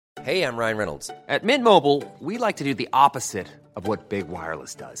Hey, I'm Ryan Reynolds. At Mint Mobile, we like to do the opposite of what Big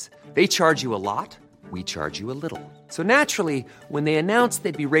Wireless does. They charge you a lot, we charge you a little. So naturally, when they announced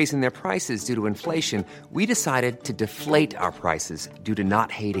they'd be raising their prices due to inflation, we decided to deflate our prices due to not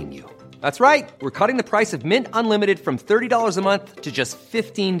hating you. That's right. We're cutting the price of Mint Unlimited from $30 a month to just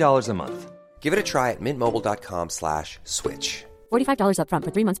 $15 a month. Give it a try at mintmobile.com/switch. $45 up front for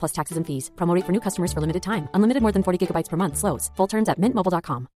 3 months plus taxes and fees. Promo rate for new customers for limited time. Unlimited more than 40 gigabytes per month. Slows full terms at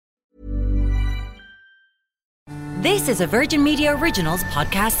mintmobile.com. This is a Virgin Media Originals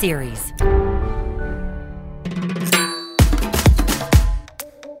podcast series.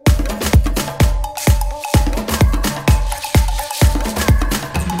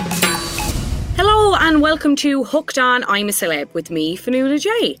 Hello and welcome to Hooked On, I'm a Celeb with me, Fionnuala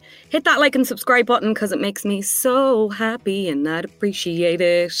J. Hit that like and subscribe button because it makes me so happy and I'd appreciate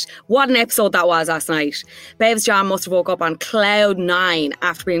it. What an episode that was last night. Bev's John must have woke up on cloud 9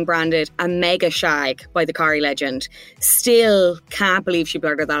 after being branded a mega shag by the Corrie legend. Still can't believe she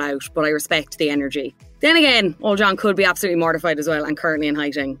blurted that out, but I respect the energy. Then again, old John could be absolutely mortified as well and currently in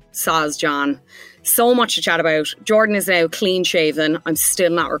hiding. Soz John. So much to chat about. Jordan is now clean shaven. I'm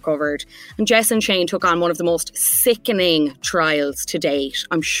still not recovered. And Jess and Shane took on one of the most sickening trials to date.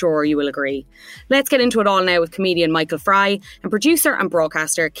 I'm sure you will agree. Let's get into it all now with comedian Michael Fry and producer and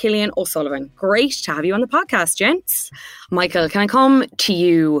broadcaster Killian O'Sullivan. Great to have you on the podcast, gents. Michael, can I come to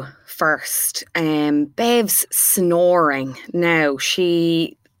you first? Bev's snoring. Now,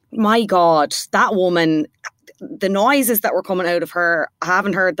 my God, that woman, the noises that were coming out of her, I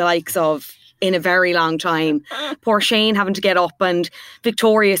haven't heard the likes of in a very long time. Poor Shane having to get up and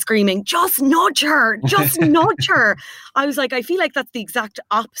Victoria screaming, just nudge her, just nudge her. I was like, I feel like that's the exact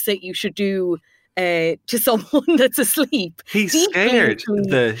opposite you should do to someone that's asleep. He scared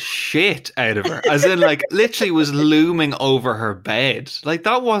the shit out of her, as in like literally was looming over her bed. Like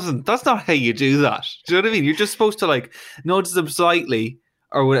that's not how you do that. Do you know what I mean? You're just supposed to like nudge them slightly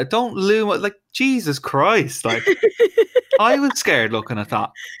or don't loom, like Jesus Christ. Like I was scared looking at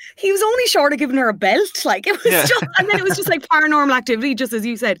that. He was only short of giving her a belt. Like it was just, and then it was just like paranormal activity, just as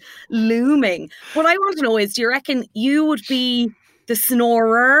you said, looming. What I want to know is, do you reckon you would be the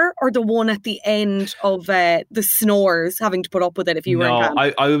snorer or the one at the end of the snores having to put up with it if you were in camp?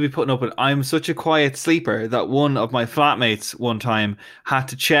 I would be putting up with it. I'm such a quiet sleeper that one of my flatmates one time had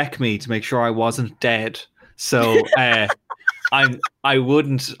to check me to make sure I wasn't dead. So I'd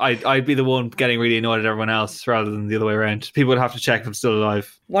be the one getting really annoyed at everyone else rather than the other way around. People would have to check if I'm still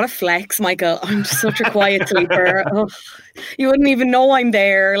alive. What a flex, Michael. I'm just such a quiet sleeper. Oh, you wouldn't even know I'm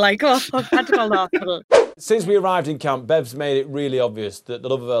there. Like, I've had to call the hospital. Since we arrived in camp, Bev's made it really obvious that the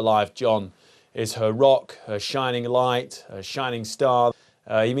love of her life, John, is her rock, her shining light, her shining star.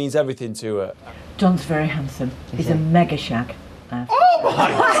 He means everything to her. John's very handsome. He's a mega shag. Oh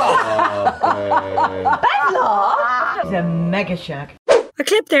my God! Bella! He's a mega shag. A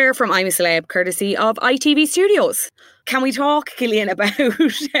clip there from I'm a Celeb, courtesy of ITV Studios. Can we talk, Killian, about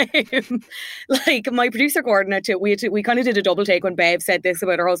like my producer coordinator? We kind of did a double take when Bev said this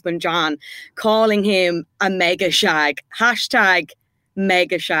about her husband John, calling him a mega shag. Hashtag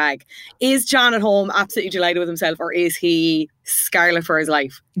mega shag. Is John at home absolutely delighted with himself, or is he scarlet for his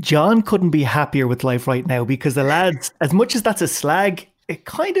life? John couldn't be happier with life right now because the lads, as much as that's a slag, it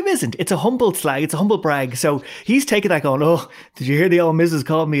kind of isn't. It's a humble slag. It's a humble brag. So he's taking that going, oh, did you hear the old missus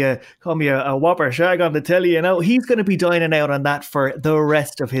call me a whopper shag on the telly? You know, he's going to be dining out on that for the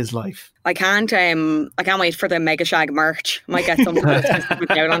rest of his life. I can't wait for the mega shag merch. Might get some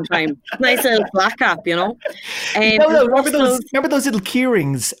out on time. Nice little black cap, you know. Remember those little key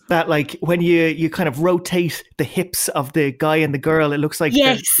rings that, like, when you kind of rotate the hips of the guy and the girl, it looks like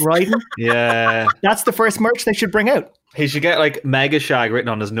they're riding. Yeah, that's the first merch they should bring out. He should get like mega shag written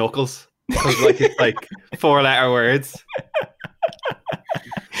on his knuckles. Like it's like 4-letter words.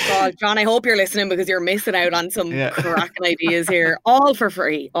 God, John, I hope you're listening because you're missing out on some cracking ideas here. All for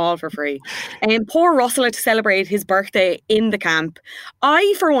free. And poor Russell had to celebrate his birthday in the camp.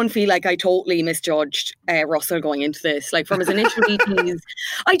 I, for one, feel like I totally misjudged Russell going into this. Like, from his initial meetings,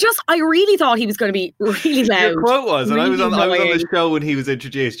 I really thought he was going to be really loud. Your quote was, and I was on the show when he was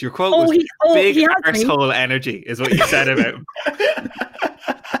introduced. Your quote was, big arsehole energy is what you said about him.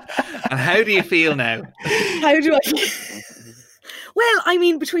 And how do you feel now? How do I... Well, I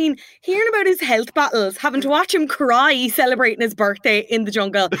mean, between hearing about his health battles, having to watch him cry celebrating his birthday in the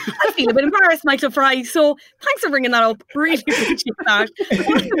jungle, I feel a bit embarrassed, Michael Fry. So thanks for bringing that up. Really appreciate that.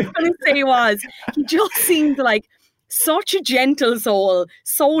 What I was going to say was, he just seemed like such a gentle soul,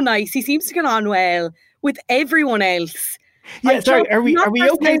 so nice. He seems to get on well with everyone else. Yeah, sorry, are we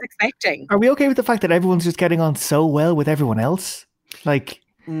okay? Expecting. Are we okay with the fact that everyone's just getting on so well with everyone else? Like,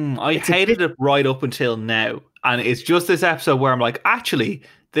 I hated it right up until now. And it's just this episode where I'm like, actually,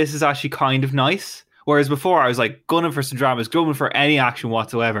 this is actually kind of nice. Whereas before I was like gunning for some dramas, gunning for any action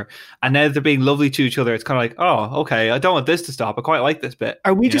whatsoever. And now that they're being lovely to each other, it's kind of like, oh, okay, I don't want this to stop. I quite like this bit.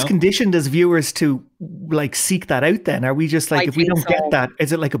 Are we just conditioned as viewers to like seek that out then? Are we just like, if we don't get that,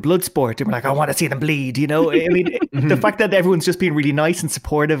 is it like a blood sport? And we're like, I want to see them bleed, you know? I mean, the fact that everyone's just being really nice and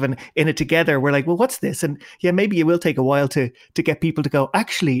supportive and in it together, we're like, well, what's this? And yeah, maybe it will take a while to get people to go,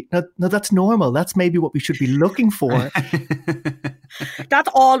 actually, no, that's normal. That's maybe what we should be looking for. That's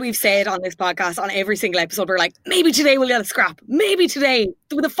all we've said on this podcast, on every single episode. We're like, maybe today we'll get a scrap. Maybe today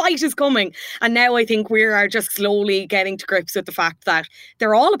the fight is coming. And now I think we are just slowly getting to grips with the fact that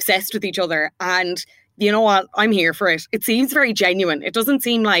they're all obsessed with each other. And you know what? I'm here for it. It seems very genuine. It doesn't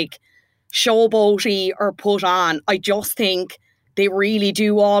seem like showboaty or put on. I just think they really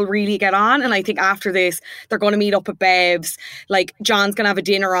do all really get on. And I think after this, they're going to meet up at Bev's. Like, John's going to have a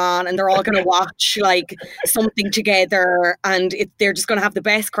dinner on and they're all going to watch like something together. And they're just going to have the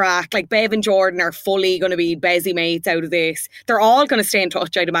best crack. Like, Bev and Jordan are fully going to be busy mates out of this. They're all going to stay in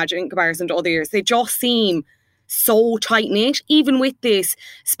touch, I'd imagine, in comparison to other years. They just seem so tight-knit, even with this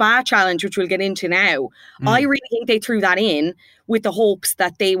spa challenge, which we'll get into now. I really think they threw that in with the hopes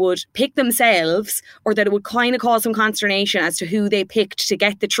that they would pick themselves, or that it would kind of cause some consternation as to who they picked to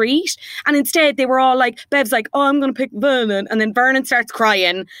get the treat. And instead they were all like, Bev's like, oh, I'm going to pick Vernon. And then Vernon starts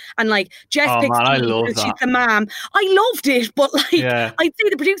crying and like Jess picks man, I love she's that. the mom. I loved it, but like I'd say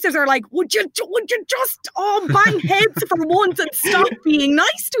the producers are like, would you just bang heads for once and stop being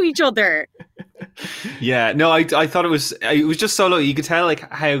nice to each other? Yeah, no, I thought it was just so low. You could tell like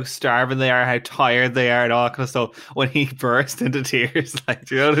how starving they are, how tired they are, and all that kind of stuff when he burst into tears. Like,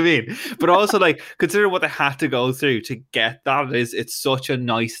 do you know what I mean? But also, like, consider what they had to go through to get that. It's such a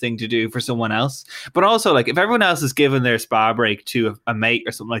nice thing to do for someone else. But also, like, if everyone else is giving their spa break to a mate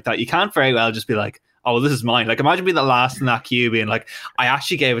or something like that, you can't very well just be like, oh, well, this is mine. Like, imagine being the last in that queue being like, I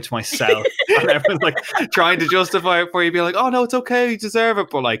actually gave it to myself. And everyone's like trying to justify it for you, being like, oh, no, it's okay, you deserve it.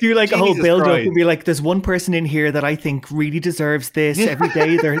 But like, do like a whole build Christ. up and be like, there's one person in here that I think really deserves this every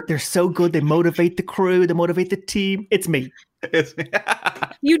day. They're so good. They motivate the crew, they motivate the team. It's me.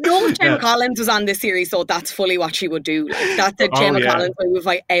 You know, Gemma Collins was on this series, so that's fully what she would do. Like, that's a Gemma Collins move if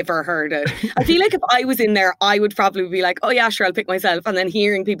I ever heard it. I feel like if I was in there, I would probably be like, oh yeah, sure, I'll pick myself. And then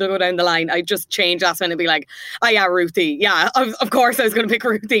hearing people go down the line, I'd just change last minute and be like, oh yeah, Ruthie. Yeah, of course I was going to pick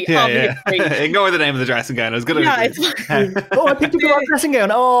Ruthie. Obviously. Ignore the name of the dressing gown. I was going to. Oh, I picked up the wrong dressing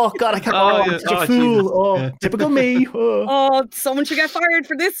gown. Oh God, I can't. I'm such a fool. Jesus. Oh, typical me. Oh, someone should get fired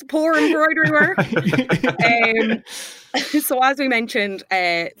for this poor embroidery work. So as we mentioned,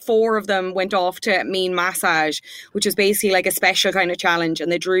 4 of them went off to Mean Massage, which is basically like a special kind of challenge, and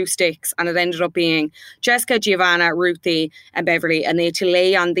they drew sticks, and it ended up being Jessica, Giovanna, Ruthie and Beverly, and they had to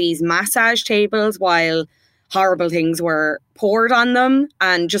lay on these massage tables while horrible things were poured on them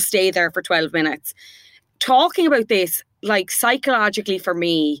and just stay there for 12 minutes. Talking about this, like, psychologically for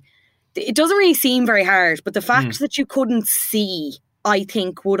me, it doesn't really seem very hard, but the fact that you couldn't see, I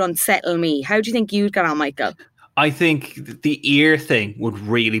think, would unsettle me. How do you think you'd get on, Michael? I think the ear thing would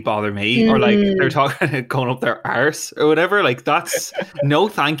really bother me, or like they're talking going up their arse or whatever. Like, that's no,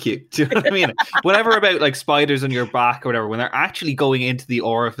 thank you. Do you know what I mean? Whatever about like spiders on your back or whatever, when they're actually going into the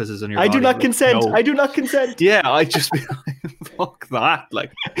orifices on your body. I do not consent. No. I do not consent. Yeah, I just be like, fuck that.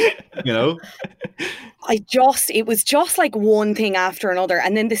 Like, you know. It was just like one thing after another.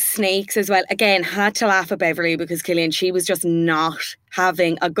 And then the snakes as well. Again, had to laugh at Beverly because Killian, she was just not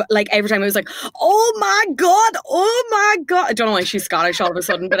having a good, like, every time it was like, oh my God. I don't know why she's Scottish all of a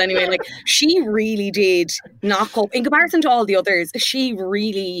sudden, but anyway, like, she really did not cope. In comparison to all the others, she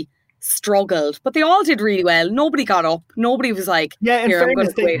really struggled, but they all did really well. Nobody got up. Nobody was like, yeah, in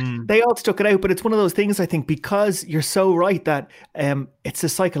fairness, quit. They all stuck it out, but it's one of those things, I think, because you're so right that it's a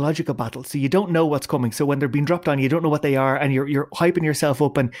psychological battle, so you don't know what's coming. So when they're being dropped on, you don't know what they are, and you're hyping yourself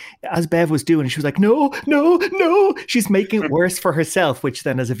up. And as Bev was doing, she was like, no, she's making it worse for herself, which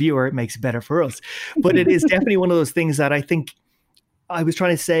then as a viewer, it makes it better for us. But it is definitely one of those things that I think I was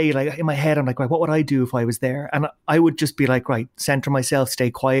trying to say, like, in my head, I'm like, right, what would I do if I was there? And I would just be like, right, center myself, stay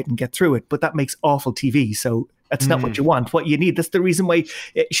quiet and get through it. But that makes awful TV. So that's not what you want. What you need, that's the reason why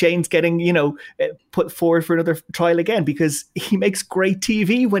Shane's getting, put forward for another trial again, because he makes great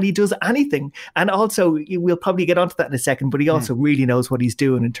TV when he does anything. And also, we'll probably get onto that in a second, but he also really knows what he's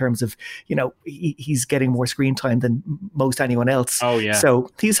doing in terms of, he's getting more screen time than most anyone else. Oh, yeah. So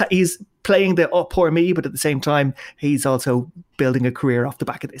he's playing the poor me, but at the same time, he's also building a career off the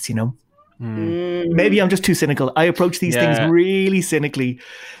back of this, Maybe I'm just too cynical. I approach these things really cynically.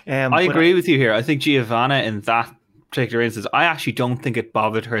 I agree with you here. I think Giovanna in that particular instance, I actually don't think it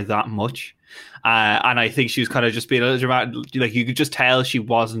bothered her that much. And I think she was kind of just being a little dramatic. Like, you could just tell she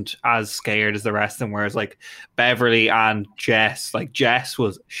wasn't as scared as the rest of them. Whereas like Beverly and Jess, like Jess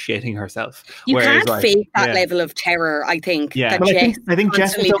was shitting herself. You whereas, can't fake that level of terror, I think. Yeah. That Well, I think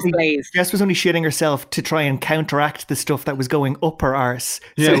Jess was only shitting herself to try and counteract the stuff that was going up her arse.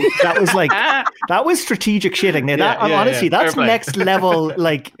 So that was like, that was strategic shitting. Now, honestly, that's next level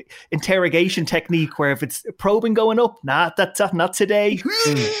like interrogation technique where if it's probing going up, that's not today.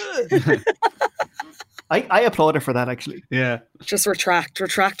 I applaud her for that, actually. Yeah. Just retract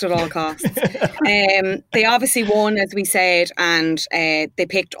at all costs. They obviously won, as we said, and they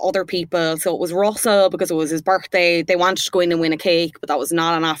picked other people. So it was Russell because it was his birthday. They wanted to go in and win a cake, but that was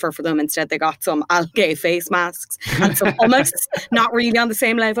not an offer for them. Instead, they got some algae face masks and some hummus. Not really on the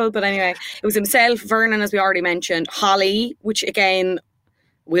same level, but anyway, it was himself, Vernon, as we already mentioned, Holly, which again,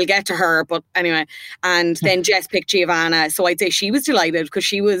 we'll get to her, but anyway. And then Jess picked Giovanna. So I'd say she was delighted because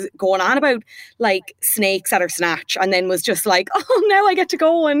she was going on about like snakes at her snatch and then was just like, oh, now I get to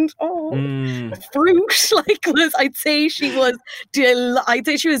go and fruit. Like, I'd say she was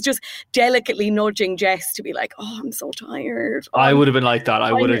just delicately nudging Jess to be like, oh, I'm so tired. I would have been like that.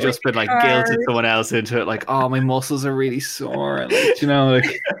 I would have just been like guilted someone else into it. Like, oh, my muscles are really sore. And, like, you know,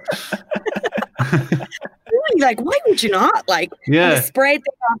 like... Like, why would you not? Like, the spread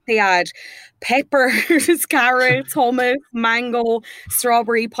they had peppers, carrots, hummus, mango,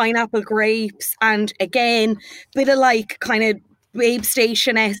 strawberry, pineapple, grapes, and again, bit of like kind of Babe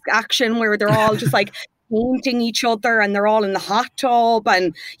Station-esque action where they're all just like painting each other and they're all in the hot tub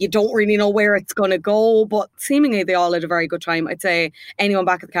and you don't really know where it's going to go, but seemingly they all had a very good time. I'd say anyone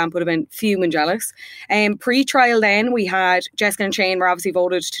back at the camp would have been fuming jealous. Pre-trial then, we had Jessica and Shane were obviously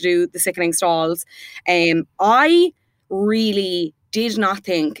voted to do the sickening stalls. I really did not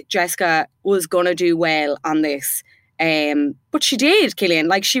think Jessica was going to do well on this. But she did, Cillian.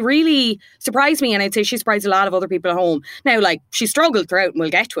 Like, she really surprised me, and I'd say she surprised a lot of other people at home. Now, like, she struggled throughout, and we'll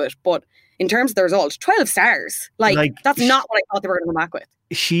get to it, but in terms of the result, 12 stars. Like that's not what I thought they were going to come back with.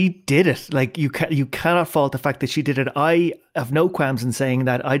 She did it. Like, you cannot fault the fact that she did it. I have no qualms in saying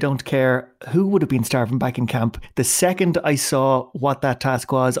that. I don't care who would have been starving back in camp. The second I saw what that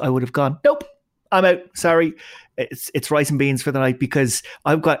task was, I would have gone, nope, I'm out. Sorry. It's rice and beans for the night, because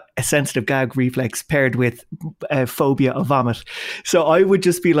I've got a sensitive gag reflex paired with a phobia of vomit. So I would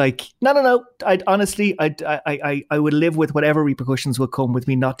just be like, no. I'd honestly, I would live with whatever repercussions would come with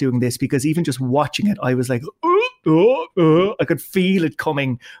me not doing this, because even just watching it, I was like, I could feel it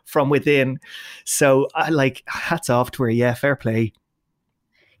coming from within. So I like, hats off to her. Yeah, fair play.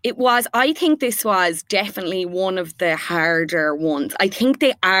 I think this was definitely one of the harder ones. I think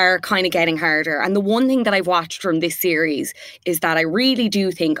they are kind of getting harder. And the one thing that I've watched from this series is that I really do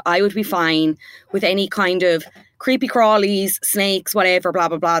think I would be fine with any kind of creepy crawlies, snakes, whatever, blah,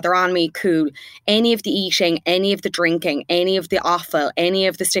 blah, blah. They're on me, cool. Any of the eating, any of the drinking, any of the offal, any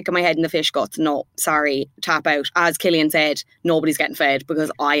of the sticking my head in the fish guts, no, sorry, tap out. As Cillian said, nobody's getting fed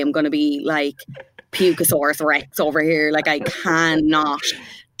because I am going to be like Pucosaurus Rex over here. Like, I cannot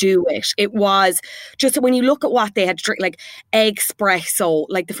do it. It was just, when you look at what they had to drink, like espresso,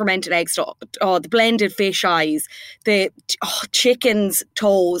 like the fermented egg stuff, the blended fish eyes, the chicken's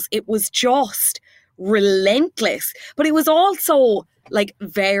toes. It was just relentless, but it was also like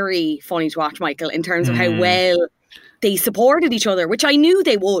very funny to watch, Michael, in terms of how well they supported each other, which I knew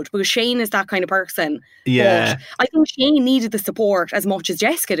they would, because Shane is that kind of person. Yeah, but I think Shane needed the support as much as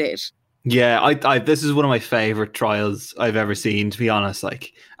Jessica did. Yeah, I this is one of my favorite trials I've ever seen, to be honest.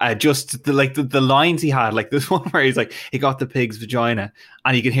 Like, just the lines he had, like this one where he's like, he got the pig's vagina,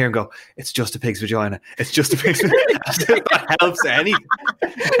 and you can hear him go, "It's just a pig's vagina. It's just a pig's vagina." That helps anything.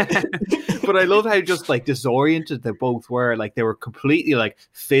 But I love how just like disoriented they both were. Like, they were completely like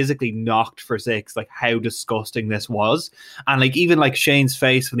physically knocked for six. Like, how disgusting this was, and like even like Shane's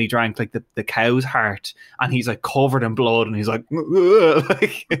face when he drank like the cow's heart, and he's like covered in blood, and he's like,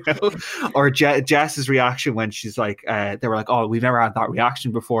 like, you know? Or Jess's reaction when she's like, they were like, "Oh, we've never had that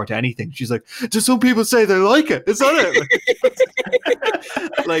reaction before to anything." She's like, "Just some people say they like it. Is that it?"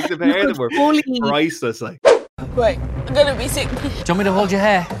 Like, the pair of them were priceless. Like, wait, I'm gonna be sick. Do you want me to hold your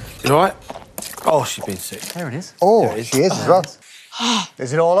hair? You all right? Oh, she's been sick. There it is. Oh, she is as well.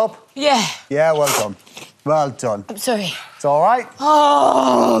 Is it all up? Yeah. Yeah, well done. Well done. I'm sorry. It's all right.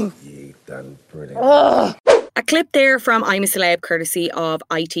 Oh. You've done brilliant. A clip there from I'm a Celeb, courtesy of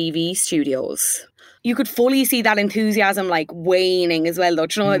ITV Studios. You could fully see that enthusiasm like waning as well, though.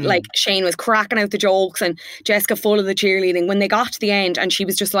 Do you know, like Shane was cracking out the jokes and Jessica full of the cheerleading. When they got to the end and she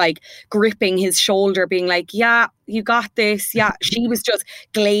was just like gripping his shoulder, being like, "Yeah, you got this." Yeah, she was just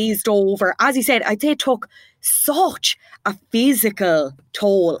glazed over. As he said, I'd say it took such a physical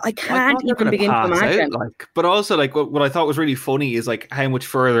toll. I can't even begin to imagine. But also, like, what I thought was really funny is like how much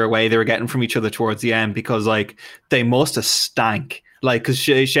further away they were getting from each other towards the end, because like they must have stank. Like, because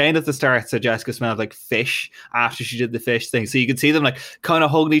Shane at the start said Jessica smelled like fish after she did the fish thing. So you could see them like kind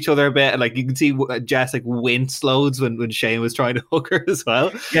of hugging each other a bit. And like you can see Jess like wince loads when Shane was trying to hug her as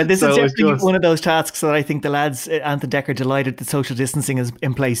well. Yeah, this is definitely one of those tasks that I think the lads, Ant and Deck, are delighted that social distancing is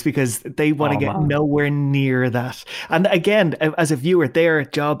in place, because they want to get nowhere near that. And again, as a viewer, their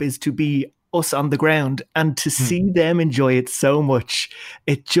job is to be us on the ground, and to see them enjoy it so much,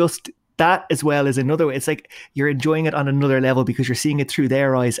 it just... that as well is another way. It's like you're enjoying it on another level because you're seeing it through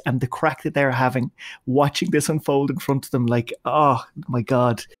their eyes, and the crack that they're having watching this unfold in front of them. Like, oh my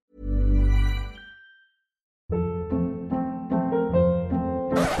God.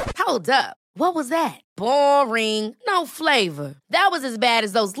 Hold up. What was that? Boring. No flavor. That was as bad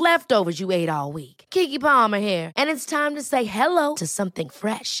as those leftovers you ate all week. Keke Palmer here. And it's time to say hello to something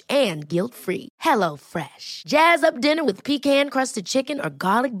fresh and guilt-free. Hello Fresh. Jazz up dinner with pecan-crusted chicken or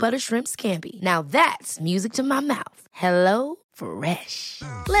garlic butter shrimp scampi. Now that's music to my mouth. Hello Fresh.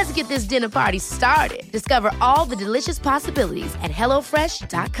 Let's get this dinner party started. Discover all the delicious possibilities at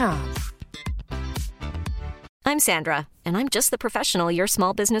HelloFresh.com. I'm Sandra, and I'm just the professional your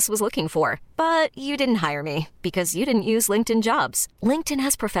small business was looking for. But you didn't hire me because you didn't use LinkedIn Jobs. LinkedIn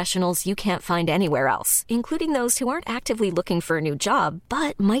has professionals you can't find anywhere else, including those who aren't actively looking for a new job,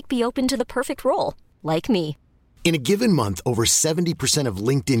 but might be open to the perfect role, like me. In a given month, over 70% of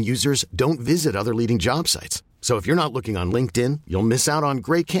LinkedIn users don't visit other leading job sites. So if you're not looking on LinkedIn, you'll miss out on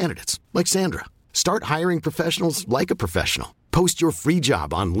great candidates, like Sandra. Start hiring professionals like a professional. Post your free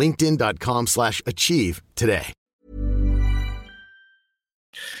job on linkedin.com/achieve today.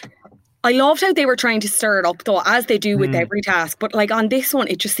 I loved how they were trying to stir it up, though, as they do with every task. But like on this one,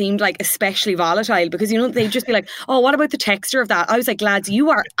 it just seemed like especially volatile, because, you know, they'd just be like, oh, what about the texture of that? I was like, lads, you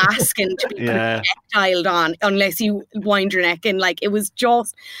are asking to be projectiled on unless you wind your neck in. Like, it was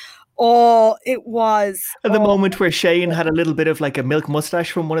just... Oh, it was. At the moment where Shane had a little bit of like a milk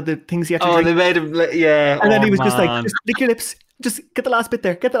mustache from one of the things he had to drink. They made him, yeah. And then he was just like, just lick your lips. Just get the last bit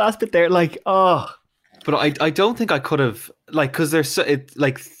there. Get the last bit there. Like, oh. But I don't think I could have, like, because they're so,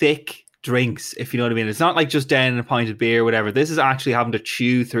 like thick drinks, if you know what I mean. It's not like just down a pint of beer or whatever. This is actually having to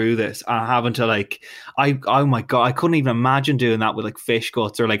chew through this and having to like, oh my God, I couldn't even imagine doing that with like fish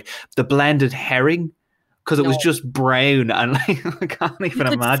guts or like the blended herring. Because it was just brown, and like I can't even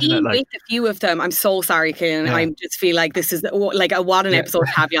imagine it. Like, with a few of them, I'm so sorry, Ciaran. Yeah. I just feel like this is like what an episode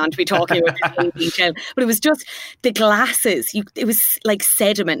to have you on to be talking about this in detail. But it was just the glasses. It was like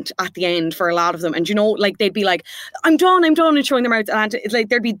sediment at the end for a lot of them, and you know, like they'd be like, "I'm done," and showing their mouths, and it's like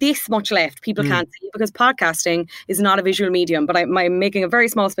there'd be this much left. People can't see it because podcasting is not a visual medium. But I'm making a very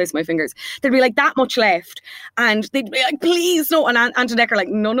small space with my fingers. There'd be like that much left, and they'd be like, "Please no," and Ant and Deck are like,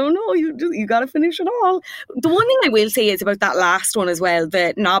 "No, you got to finish it all." The one thing I will say is about that last one as well,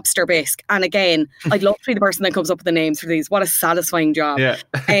 the Knobster bisque. And again, I'd love to be the person that comes up with the names for these. What a satisfying job. Yeah.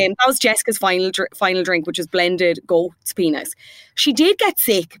 That was Jessica's final drink, which is blended goat's penis. She did get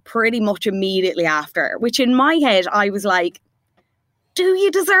sick pretty much immediately after, which in my head, I was like, do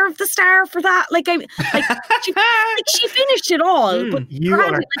you deserve the star for that? She finished it all. But you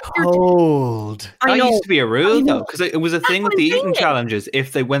are cold. That used to be a rule though, because it was a thing with the eating challenges.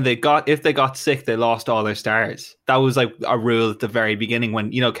 If they got sick, they lost all their stars. That was like a rule at the very beginning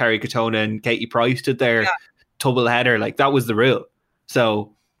when, you know, Kerry Katona and Katie Price did their double header. Like that was the rule.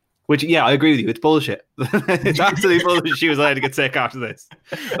 So, which, yeah, I agree with you. It's bullshit. It's absolutely bullshit. She was allowed to get sick after this.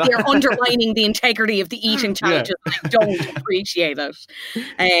 They're undermining the integrity of the eating challenges. Yeah. I don't appreciate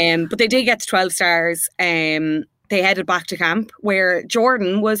it. But they did get to 12 stars. They headed back to camp where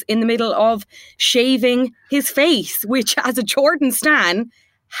Jordan was in the middle of shaving his face, which as a Jordan stan,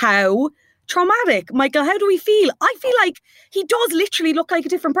 how traumatic. Michael, how do we feel? I feel like he does literally look like a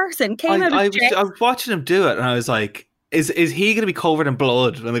different person. I was watching him do it and I was like, Is he going to be covered in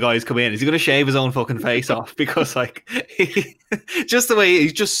blood when the guys come in? Is he going to shave his own fucking face off? Because like, just the way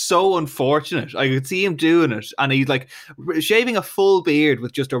he's just so unfortunate. I could see him doing it, and he's like shaving a full beard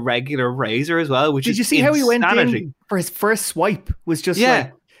with just a regular razor as well. Which did you see how he went in for his first swipe? Was just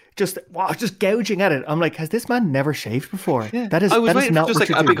like. Just gouging at it. I'm like, has this man never shaved before? Yeah. I was waiting for just like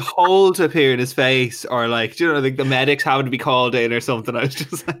a big hole to appear in his face, or like, you know, like the medics having to be called in or something. I was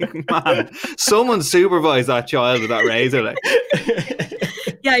just like, man, someone supervise that child with that razor. Like,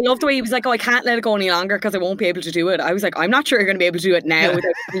 yeah, I love the way he was like, oh, I can't let it go any longer because I won't be able to do it. I was like, I'm not sure you're going to be able to do it now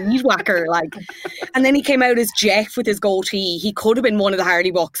without a weed whacker. Like, And then he came out as Jeff with his goatee. He could have been one of the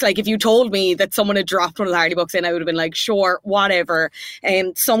Hardy Bucks. Like, if you told me that someone had dropped one of the Hardy Bucks in, I would have been like, sure, whatever.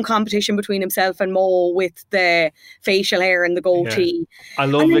 Some competition between himself and Mo with the facial hair and the goatee. Yeah. I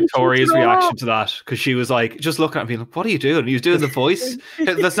love Victoria's reaction to that, because she was like, just looking at me like, what are you doing? He was doing the voice.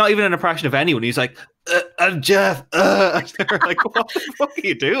 That's not even an impression of anyone. He's like, I'm Jeff. Like, what the fuck are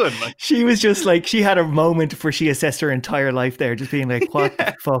you doing? Like, she was just like, she had a moment where she assessed her entire life there, just being like, what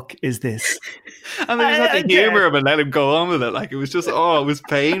the fuck is this? And they just had the humour of it and let him go on with it. Like, it was just, it was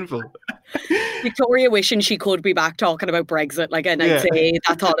painful. Victoria wishing she could be back talking about Brexit. Like, and I'd say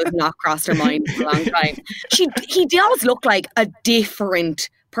that thought has not crossed her mind for a long time. He does look like a different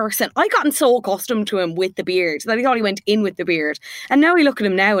person. I gotten so accustomed to him with the beard that I thought he went in with the beard. And now I look at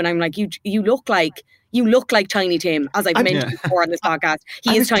him now and I'm like, you look like Tiny Tim, as I've mentioned before on this podcast.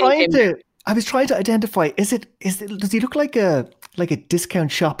 He is Tiny Tim. I was trying to identify, does he look like a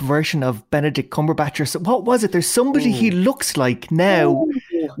discount shop version of Benedict Cumberbatch or something? What was it? There's somebody he looks like now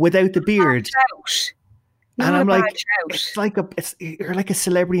without the beard. And I'm like, you're like a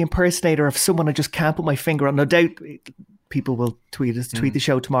celebrity impersonator of someone I just can't put my finger on. No doubt people will tweet the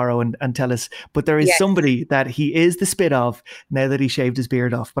show tomorrow and tell us, but there is somebody that he is the spit of now that he shaved his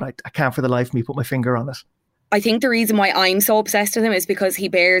beard off, but I can't for the life of me put my finger on it. I think the reason why I'm so obsessed with him is because he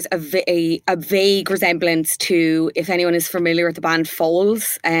bears a vague resemblance to, if anyone is familiar with the band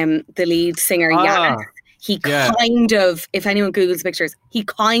Foals, the lead singer Yannis. He kind of, if anyone Googles pictures, he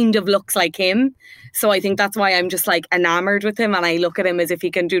kind of looks like him. So I think that's why I'm just like enamored with him and I look at him as if he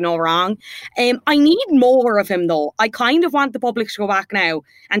can do no wrong. I need more of him though. I kind of want the public to go back now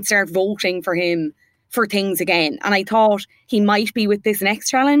and start voting for him for things again. And I thought he might be with this next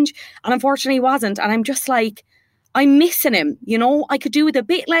challenge. And unfortunately he wasn't. And I'm just like, I'm missing him. You know, I could do with a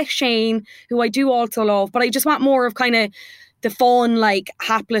bit less Shane, who I do also love, but I just want more of kind of the fun, like,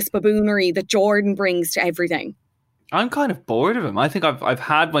 hapless baboonery that Jordan brings to everything. I'm kind of bored of him. I think I've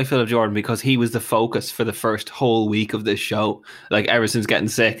had my fill of Jordan because he was the focus for the first whole week of this show. Like, ever since getting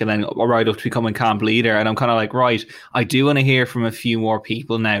sick and then right up to becoming camp leader. And I'm kind of like, right, I do want to hear from a few more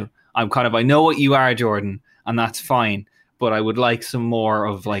people now. I know what you are, Jordan, and that's fine. But I would like some more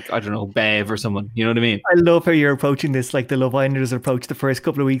of, like, I don't know, Bev or someone. You know what I mean? I love how you're approaching this like the Love Islanders approach the first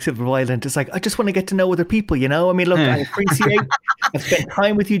couple of weeks of Love Island. It's like, I just want to get to know other people, you know? I mean, look, I appreciate I've spent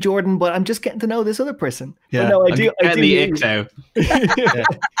time with you, Jordan, but I'm just getting to know this other person. Yeah, no, I do the ick now.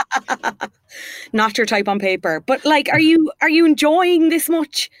 Not your type on paper. But, like, are you enjoying this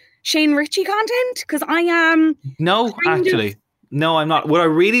much Shane Ritchie content? Because I am. No, actually. No, I'm not. What I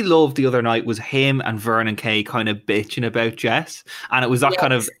really loved the other night was him and Vernon Kay kind of bitching about Jess. And it was that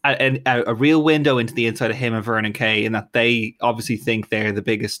kind of a real window into the inside of him and Vernon Kay, in that they obviously think they're the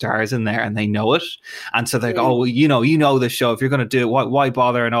biggest stars in there and they know it. And so they're like, oh, well, you know this show. If you're going to do it, why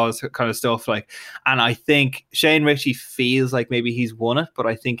bother and all this kind of stuff. Like, and I think Shane Ritchie feels like maybe he's won it, but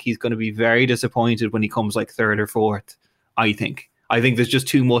I think he's going to be very disappointed when he comes like third or fourth. I think there's just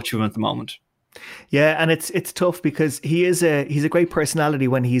too much of him at the moment. Yeah, and it's tough because he's a great personality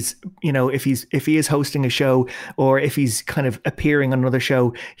when he's, you know, if he is hosting a show or if he's kind of appearing on another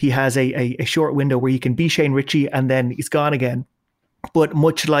show, he has a short window where he can be Shane Ritchie and then he's gone again. But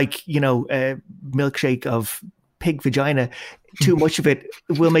much like, you know, a milkshake of pig vagina, too much of it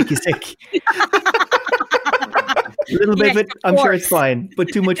will make you sick. A little bit of it, I'm sure it's fine, but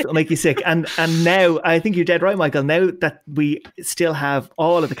too much will make you sick. And now, I think you're dead right, Michael. Now that we still have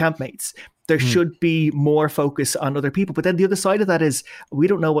all of the campmates, there should be more focus on other people. But then the other side of that is we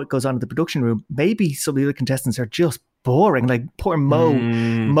don't know what goes on in the production room. Maybe some of the other contestants are just boring. Like poor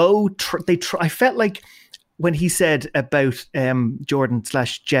Mo. I felt like when he said about Jordan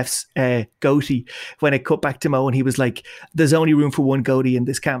 / Jeff's goatee, when it cut back to Mo and he was like, there's only room for one goatee in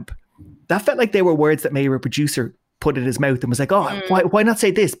this camp. That felt like they were words that maybe a producer put in his mouth and was like, why not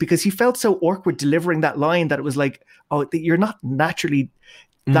say this? Because he felt so awkward delivering that line that it was like, oh, you're not naturally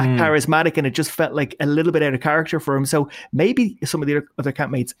that charismatic, and it just felt like a little bit out of character for him. So maybe some of the other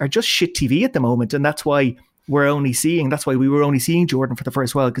campmates are just shit TV at the moment, and that's why we were only seeing Jordan for the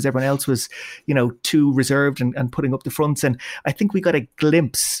first while, because everyone else was, you know, too reserved and putting up the fronts. And I think we got a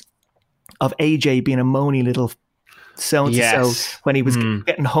glimpse of AJ being a moany little so-and-so when he was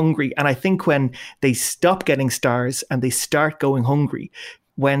getting hungry. And I think when they stop getting stars and they start going hungry,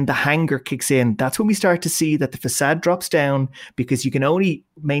 when the hanger kicks in, that's when we start to see that the facade drops down, because you can only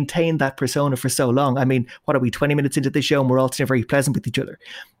maintain that persona for so long. I mean, what are we, 20 minutes into the show and we're all still very pleasant with each other?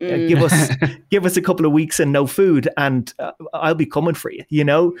 Give us a couple of weeks and no food and I'll be coming for you, you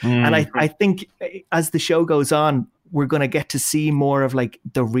know? And I think as the show goes on, we're going to get to see more of like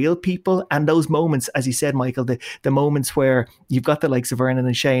the real people, and those moments, as you said, Michael, the moments where you've got the likes of Vernon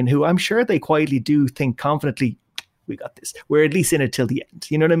and Shane, who I'm sure they quietly do think confidently, we got this. We're at least in it till the end.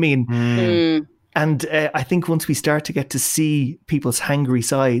 You know what I mean? And I think once we start to get to see people's hangry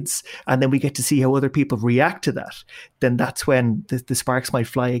sides, and then we get to see how other people react to that, then that's when the sparks might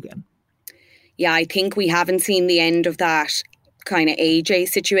fly again. Yeah, I think we haven't seen the end of that kind of AJ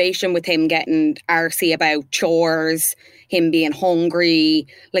situation with him getting arsy about chores, him being hungry.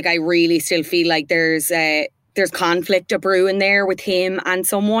 Like, I really still feel like there's conflict brewing there with him and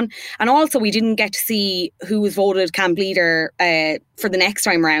someone. And also, we didn't get to see who was voted camp leader for the next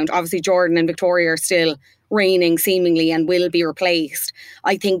time round. Obviously, Jordan and Victoria are still reigning seemingly and will be replaced.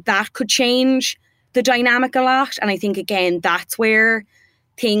 I think that could change the dynamic a lot. And I think, again, that's where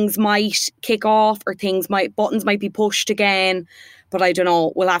things might kick off, or buttons might be pushed again. But I don't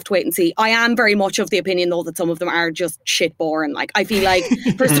know. We'll have to wait and see. I am very much of the opinion, though, that some of them are just shit boring. Like, I feel like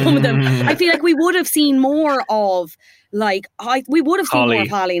for some of them, I feel like we would have seen more of, like, we would have seen more of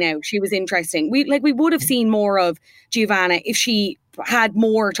Holly now. She was interesting. We would have seen more of Giovanna if she had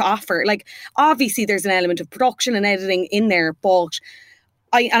more to offer. Like, obviously, there's an element of production and editing in there, but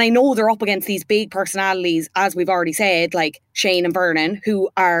I know they're up against these big personalities, as we've already said, like Shane and Vernon, who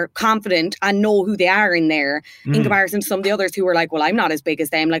are confident and know who they are in there, in comparison to some of the others who were like, well, I'm not as big as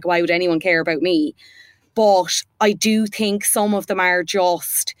them. Like, why would anyone care about me? But I do think some of them are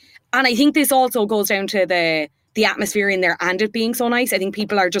just, and I think this also goes down to the atmosphere in there and it being so nice. I think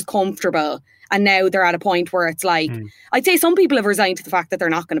people are just comfortable, and now they're at a point where it's like, I'd say some people have resigned to the fact that they're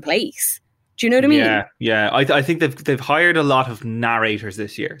not going to place. Do you know what I mean? Yeah. I think they've hired a lot of narrators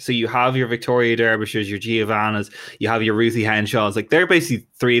this year. So you have your Victoria Derbyshires, your Giovannas, you have your Ruthie Henshaws. Like, they're basically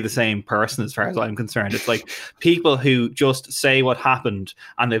three of the same person as far as I'm concerned. It's like people who just say what happened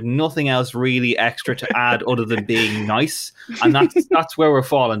and they've nothing else really extra to add other than being nice. And that's where we're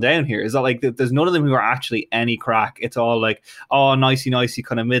falling down here. Is that like there's none of them who are actually any crack. It's all like, oh, nicey,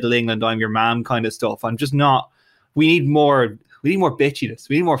 kind of Middle England, I'm your mam kind of stuff. I'm just not. We need more bitchiness.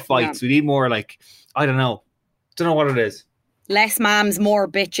 We need more fights. Yeah. We need more, like, I don't know what it is. Less mams, more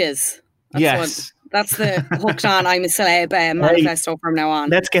bitches. That's the Hooked On I'm a Celeb manifesto from now on.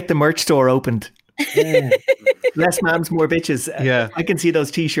 Let's get the merch store opened. Yeah. Less mams, more bitches. Yeah. I can see those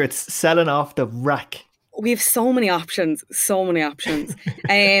t-shirts selling off the rack. We have so many options. 12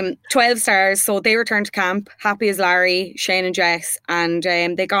 stars. So they returned to camp, happy as Larry, Shane and Jess, and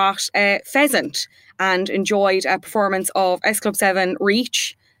they got Pheasant and enjoyed a performance of S Club 7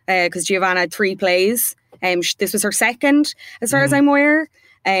 Reach, because Giovanna had 3 plays. This was her second, as far as I'm aware.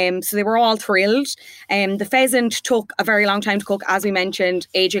 So they were all thrilled. The Pheasant took a very long time to cook, as we mentioned.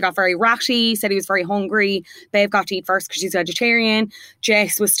 AJ got very ratty, said he was very hungry. Bev got to eat first because she's vegetarian.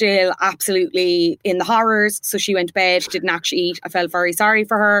 Jess was still absolutely in the horrors, so she went to bed, didn't actually eat. I felt very sorry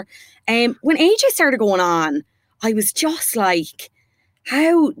for her. When AJ started going on, I was just like,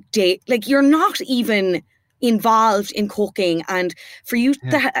 you're not even involved in cooking, and for you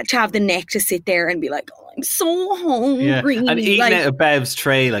to have the neck to sit there and be like, oh, I'm so hungry, and eating out of Bev's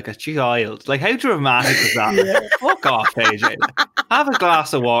tray like a child. Like, how dramatic is that? Fuck off, AJ. Have a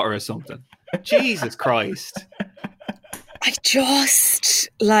glass of water or something. Jesus Christ. I just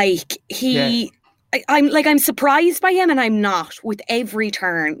I'm surprised by him, and I'm not with every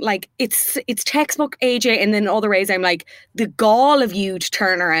turn. Like, it's textbook AJ, and then other ways I'm like, the gall of you to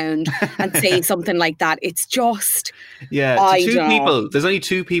turn around and say something like that. It's just there's only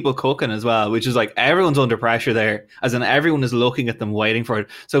 2 people cooking as well, which is like, everyone's under pressure there, as in everyone is looking at them waiting for it.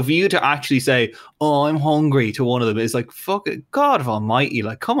 So for you to actually say, oh, I'm hungry to one of them, is like, fuck it, God almighty,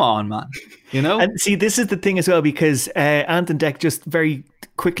 like, come on, man. You know? And see, this is the thing as well, because Ant and Dec just very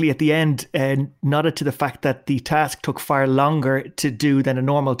quickly at the end nodded to the fact that the task took far longer to do than a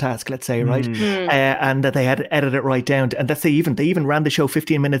normal task, let's say, right? And that they had to edit it right down. And that's they even ran the show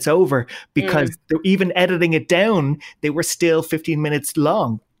 15 minutes over, because they're even editing it down, they were still 15 minutes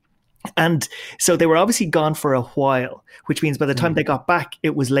long. And so they were obviously gone for a while, which means by the time they got back,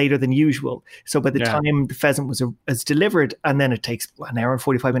 it was later than usual. So by the time the pheasant was delivered, and then it takes an hour and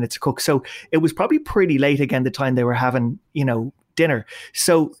 45 minutes to cook. So it was probably pretty late again, the time they were having, dinner.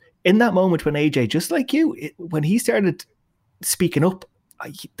 So in that moment when AJ, just like you, when he started speaking up,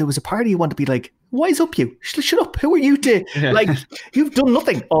 there was a part of you want to be like, wise up you, shut up. Who are you to, like, you've done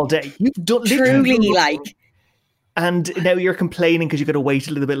nothing all day. You've done truly like. And now you're complaining because you've got to wait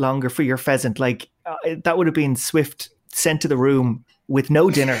a little bit longer for your pheasant. Like, that would have been swift sent to the room with no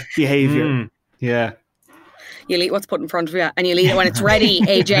dinner behaviour. Yeah. You'll eat what's put in front of you, and you'll eat it when it's ready,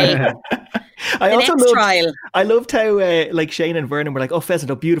 AJ. I loved how like Shane and Vernon were like, oh,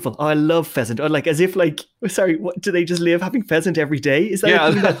 pheasant, oh, beautiful. Oh, I love pheasant. Oh, like as if like, sorry, what, do they just live having pheasant every day? Is that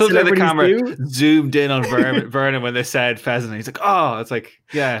a thing that the camera do? zoomed in on Vernon when they said pheasant. He's like, oh, it's like,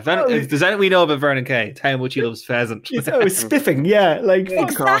 yeah. If there's anything we know about Vernon Kay, it's how much he loves pheasant. It's spiffing, yeah. Like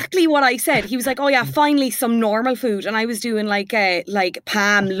exactly what I said. He was like, oh yeah, finally some normal food. And I was doing like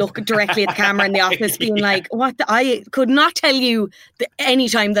Pam look directly at the camera in the office being like, what? I could not tell you any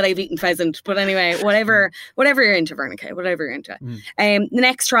time that I've eaten pheasant. But anyway, whatever you're into, Vernon Kay, whatever you're into. The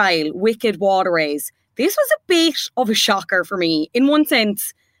next trial, Wicked Waterways. This was a bit of a shocker for me. In one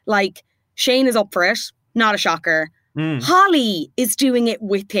sense, like Shane is up for it, not a shocker. Holly is doing it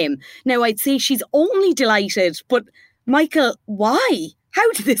with him. Now, I'd say she's only delighted, but Michael, why? How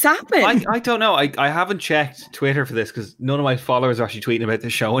did this happen? I don't know. I haven't checked Twitter for this because none of my followers are actually tweeting about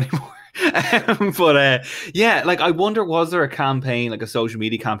this show anymore. But yeah, like I wonder, was there a campaign, like a social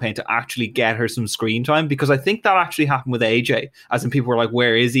media campaign to actually get her some screen time? Because I think that actually happened with AJ, as in people were like,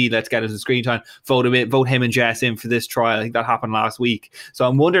 where is he? Let's get him some screen time. Vote him and Jess in for this trial. I think that happened last week. So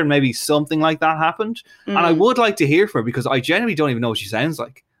I'm wondering maybe something like that happened. And I would like to hear from her because I genuinely don't even know what she sounds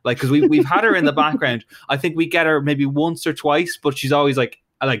like. Like, because we've had her in the background. I think we get her maybe once or twice, but she's always like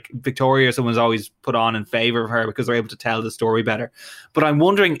Victoria or someone's always put on in favor of her because they're able to tell the story better. But I'm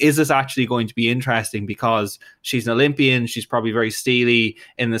wondering, is this actually going to be interesting? Because she's an Olympian, she's probably very steely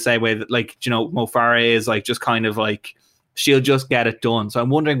in the same way that, like, you know, Mo Farah is, like, just kind of like, she'll just get it done. So I'm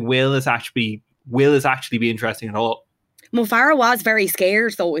wondering, will this actually be interesting at all? Mo Farah was very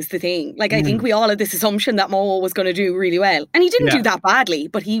scared, though, is the thing. Like, I think we all had this assumption that Mo was going to do really well. And he didn't do that badly,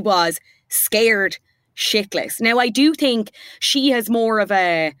 but he was scared shitless. Now, I do think she has more of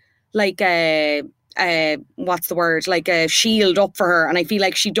a, like, what's the word? Like a shield up for her. And I feel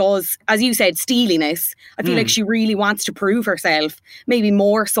like she does, as you said, steeliness. I feel like she really wants to prove herself, maybe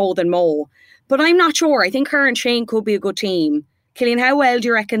more so than Mo. But I'm not sure. I think her and Shane could be a good team. Killian, how well do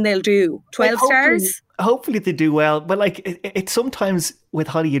you reckon they'll do? 12 stars? Hopefully they do well, but like it's sometimes with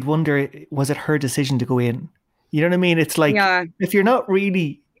Holly, you'd wonder, was it her decision to go in? You know what I mean? It's like, if you're not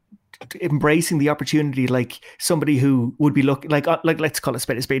really embracing the opportunity, like somebody who would be looking, like let's call it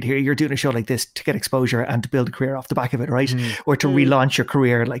spade a spade here, you're doing a show like this to get exposure and to build a career off the back of it, right? Or to relaunch your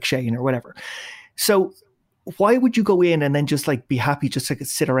career like Shane or whatever. So why would you go in and then just like be happy just to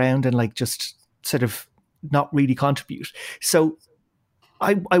sit around and like just sort of not really contribute? So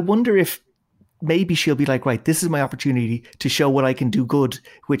I wonder if maybe she'll be like, right, this is my opportunity to show what I can do good,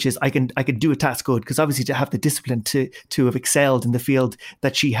 which is I can do a task good, because obviously to have the discipline to have excelled in the field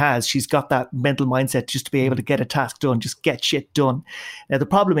that she has, she's got that mental mindset just to be able to get a task done, just get shit done. Now the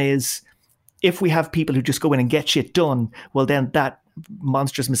problem is, if we have people who just go in and get shit done, well then that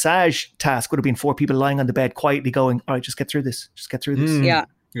monstrous massage task would have been 4 people lying on the bed quietly going, all right, just get through this. Yeah.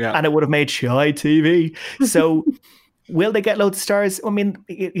 And it would have made shy TV. So will they get loads of stars? I mean,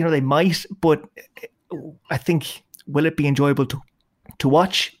 you know, they might, but I think, will it be enjoyable to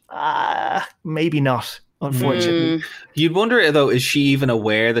watch? Maybe not, unfortunately. You'd wonder, though, is she even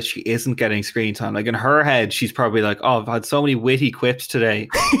aware that she isn't getting screen time? Like in her head, she's probably like, oh, I've had so many witty quips today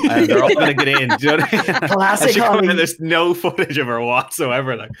and they're all going to get in. Do you know what I mean? Classic Holly. And there's no footage of her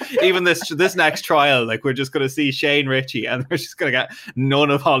whatsoever. Like even this next trial, like we're just going to see Shane Ritchie and we're just going to get none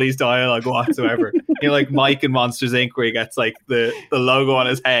of Holly's dialogue whatsoever. You know, like Mike in Monsters Inc. where he gets like the logo on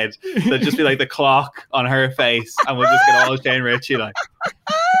his head. That'd just be like the clock on her face and we'll just get all Shane Ritchie like.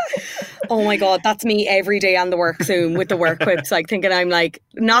 Oh my God, that's me every day on the work Zoom with the work quips, like thinking I'm like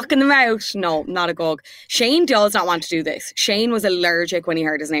knocking them out. No, not a gog. Shane does not want to do this. Shane was allergic when he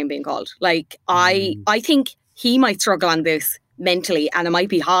heard his name being called. Like I think he might struggle on this mentally, and it might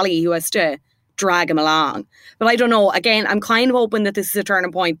be Holly who has to drag him along. But I don't know. Again, I'm kind of hoping that this is a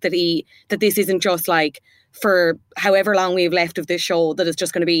turning point, that this isn't just like for however long we've left of this show, that it's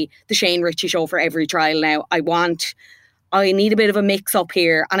just going to be the Shane Ritchie show for every trial now. I need a bit of a mix up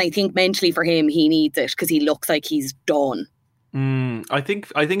here, and I think mentally for him, he needs it because he looks like he's done. I think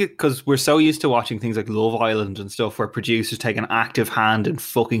because we're so used to watching things like Love Island and stuff where producers take an active hand in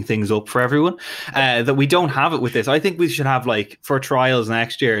fucking things up for everyone, that we don't have it with this. I think we should have, like, for trials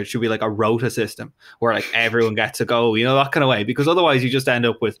next year, it should be like a rota system where like everyone gets to go, you know, that kind of way, because otherwise you just end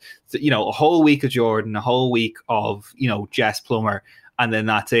up with, you know, a whole week of Jordan, a whole week of, you know, Jess Plummer, and then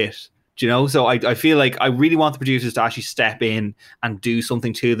that's it. You know, so I feel like I really want the producers to actually step in and do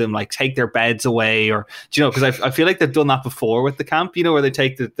something to them, like take their beds away, or, you know, because I feel like they've done that before with the camp, you know, where they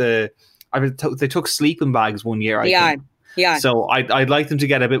take they took sleeping bags one year. I think. Yeah. So I'd like them to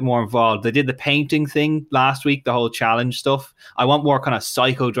get a bit more involved. They did the painting thing last week, the whole challenge stuff. I want more kind of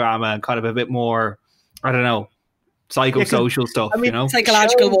psychodrama and kind of a bit more, I don't know, psychosocial stuff, you know?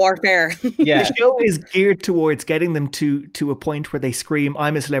 Psychological warfare. Yeah. The show is geared towards getting them to a point where they scream,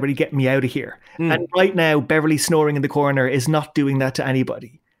 I'm a celebrity, get me out of here. And right now, Beverly snoring in the corner is not doing that to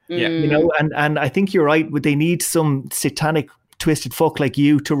anybody. Yeah. You know, and I think you're right. They need some satanic twisted fuck like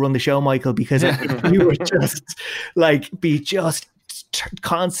you to run the show, Michael, because if you were just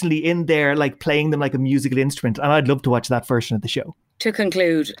constantly in there, like playing them like a musical instrument. And I'd love to watch that version of the show. To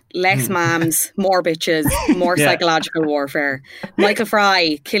conclude, less mams, more bitches, more psychological warfare. Michael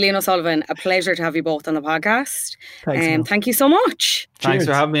Fry, Cillian O'Sullivan, a pleasure to have you both on the podcast. Thank you so much. Thanks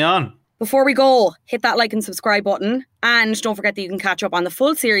for having me on. Before we go, hit that like and subscribe button. And don't forget that you can catch up on the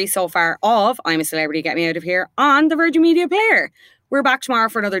full series so far of I'm a Celebrity, Get Me Out of Here on the Virgin Media Player. We're back tomorrow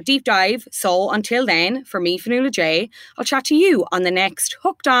for another deep dive. So until then, for me, Fionnuala J, I'll chat to you on the next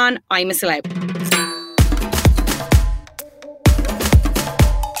Hooked On I'm a Celeb.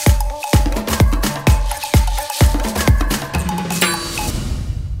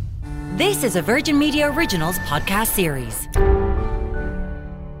 This is a Virgin Media Originals podcast series.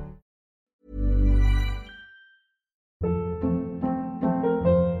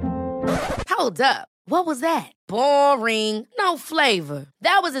 Hold up. What was that? Boring. No flavor.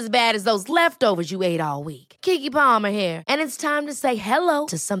 That was as bad as those leftovers you ate all week. Keke Palmer here. And it's time to say hello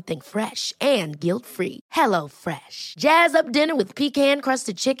to something fresh and guilt-free. Hello Fresh. Jazz up dinner with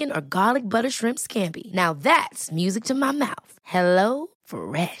pecan-crusted chicken or garlic butter shrimp scampi. Now that's music to my mouth. Hello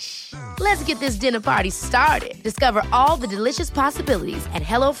Fresh. Let's get this dinner party started. Discover all the delicious possibilities at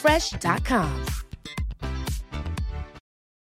HelloFresh.com.